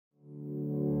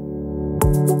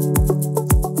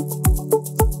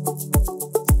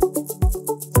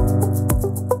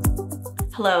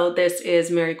Hello, this is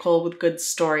Mary Cole with Good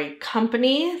Story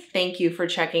Company. Thank you for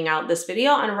checking out this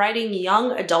video on writing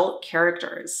young adult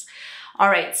characters. All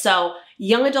right, so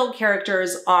young adult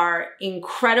characters are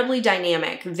incredibly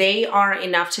dynamic. They are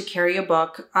enough to carry a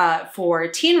book for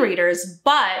teen readers,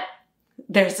 but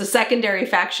there's a secondary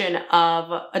faction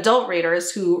of adult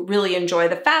readers who really enjoy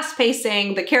the fast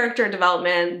pacing, the character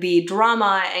development, the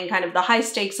drama, and kind of the high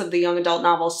stakes of the young adult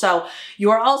novel. So you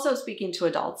are also speaking to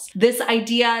adults. This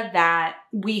idea that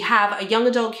we have a young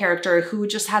adult character who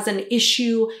just has an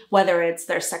issue, whether it's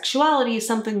their sexuality,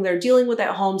 something they're dealing with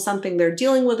at home, something they're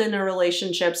dealing with in a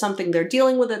relationship, something they're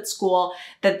dealing with at school,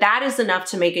 that is enough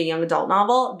to make a young adult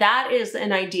novel. That is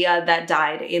an idea that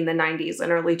died in the 90s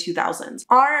and early 2000s.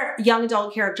 Our young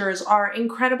adult characters are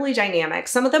incredibly dynamic.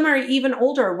 Some of them are even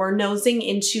older. We're nosing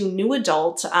into new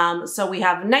adult. So we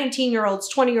have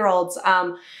 19-year-olds, 20-year-olds.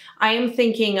 I am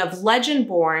thinking of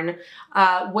Legendborn,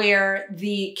 where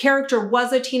the character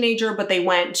was a teenager, but they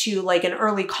went to like an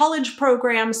early college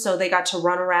program, so they got to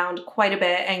run around quite a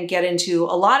bit and get into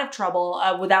a lot of trouble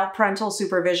without parental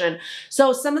supervision.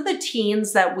 So some of the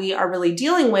teens that we are really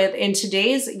dealing with in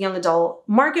today's young adult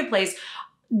marketplace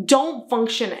don't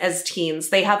function as teens.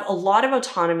 They have a lot of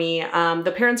autonomy.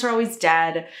 The parents are always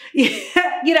dead.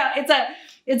 You know,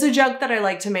 it's a joke that I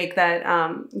like to make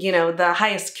that, you know, the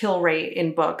highest kill rate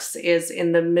in books is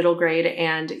in the middle grade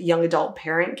and young adult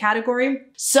parent category.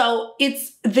 So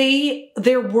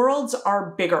their worlds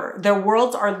are bigger. Their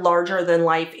worlds are larger than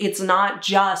life. It's not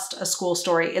just a school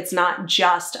story. It's not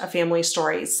just a family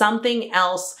story. Something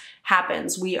else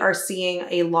happens. We are seeing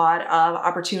a lot of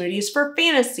opportunities for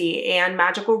fantasy and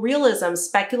magical realism,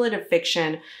 speculative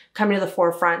fiction coming to the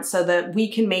forefront so that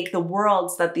we can make the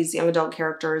worlds that these young adult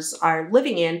characters are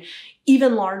living in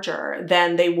even larger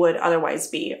than they would otherwise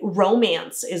be.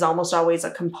 Romance is almost always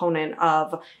a component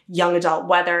of young adult,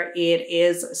 whether it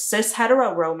is cis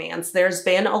hetero romance. There's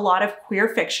been a lot of queer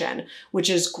fiction, which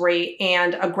is great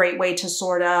and a great way to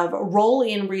sort of roll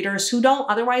in readers who don't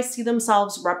otherwise see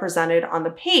themselves represented on the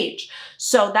page.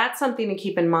 So that's something to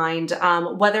keep in mind,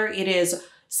 whether it is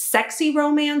sexy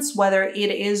romance, whether it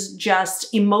is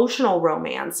just emotional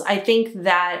romance. I think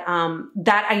that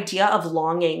that idea of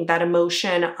longing, that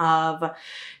emotion of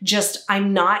just,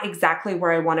 I'm not exactly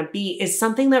where I want to be, is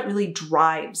something that really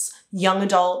drives young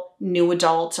adult, new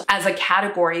adult as a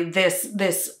category.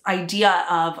 This idea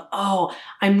of, oh,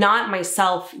 I'm not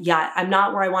myself yet. I'm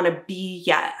not where I want to be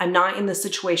yet. I'm not in the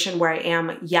situation where I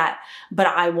am yet, but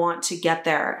I want to get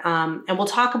there. And we'll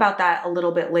talk about that a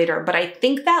little bit later. But I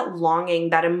think that longing,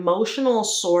 that emotional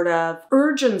sort of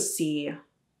urgency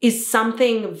is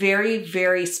something very,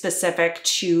 very specific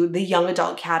to the young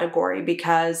adult category,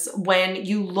 because when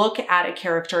you look at a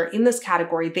character in this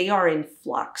category, they are in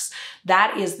flux.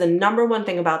 That is the number one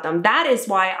thing about them. That is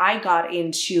why I got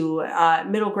into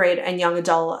middle grade and young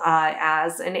adult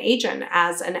as an agent,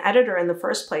 as an editor in the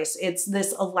first place. It's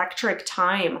this electric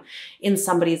time in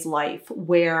somebody's life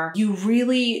where you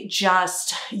really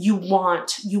just, you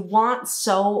want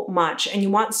so much and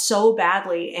you want so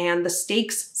badly, and the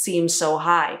stakes seem so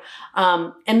high.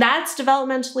 And that's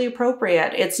developmentally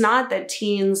appropriate. It's not that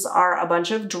teens are a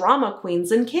bunch of drama queens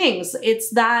and kings. It's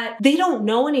that they don't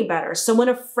know any better. So when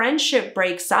a friendship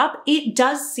breaks up, it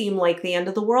does seem like the end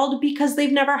of the world because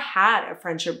they've never had a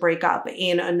friendship breakup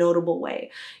in a notable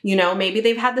way. You know, maybe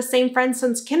they've had the same friend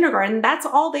since kindergarten. That's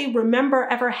all they remember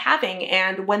ever having.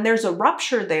 And when there's a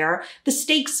rupture there, the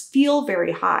stakes feel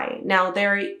very high. Now,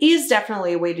 there is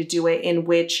definitely a way to do it in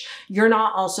which you're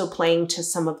not also playing to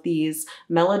some of these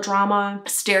melodrama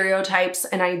stereotypes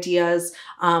and ideas.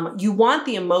 You want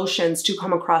the emotions to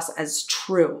come across as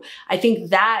true. I think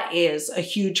that is a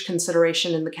huge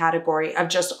consideration in the category of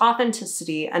just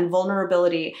authenticity and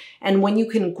vulnerability. And when you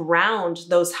can ground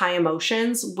those high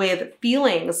emotions with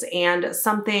feelings and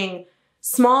something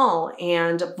small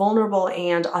and vulnerable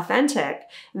and authentic,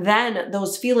 then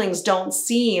those feelings don't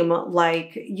seem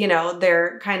like, you know,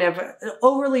 they're kind of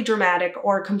overly dramatic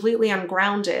or completely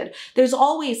ungrounded. There's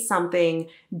always something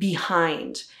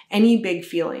behind any big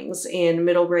feelings in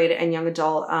middle grade and young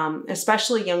adult,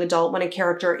 especially young adult, when a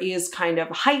character is kind of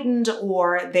heightened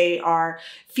or they are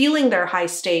feeling their high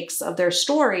stakes of their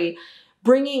story.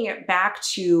 Bringing it back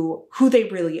to who they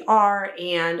really are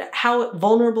and how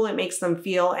vulnerable it makes them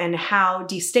feel and how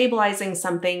destabilizing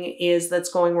something is that's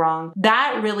going wrong.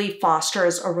 That really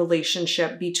fosters a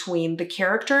relationship between the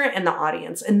character and the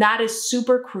audience. And that is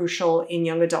super crucial in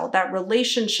young adult, that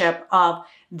relationship of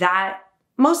that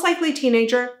most likely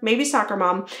teenager, maybe soccer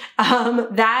mom,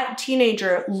 that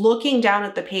teenager looking down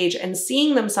at the page and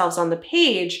seeing themselves on the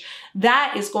page,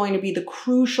 that is going to be the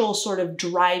crucial sort of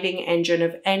driving engine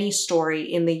of any story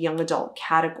in the young adult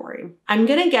category. I'm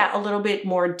going to get a little bit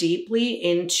more deeply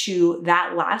into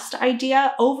that last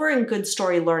idea over in Good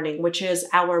Story Learning, which is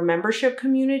our membership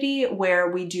community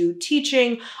where we do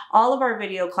teaching. All of our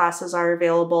video classes are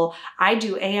available. I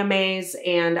do AMAs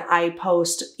and I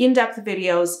post in-depth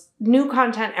videos, new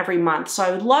content every month. So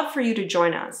I would love for you to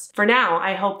join us. For now,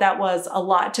 I hope that was a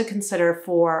lot to consider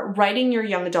for writing your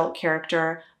young adult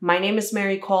character. My name is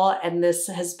Mary Cole, and this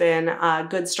has been a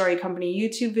Good Story Company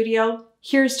YouTube video.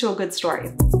 Here's to a good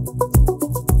story.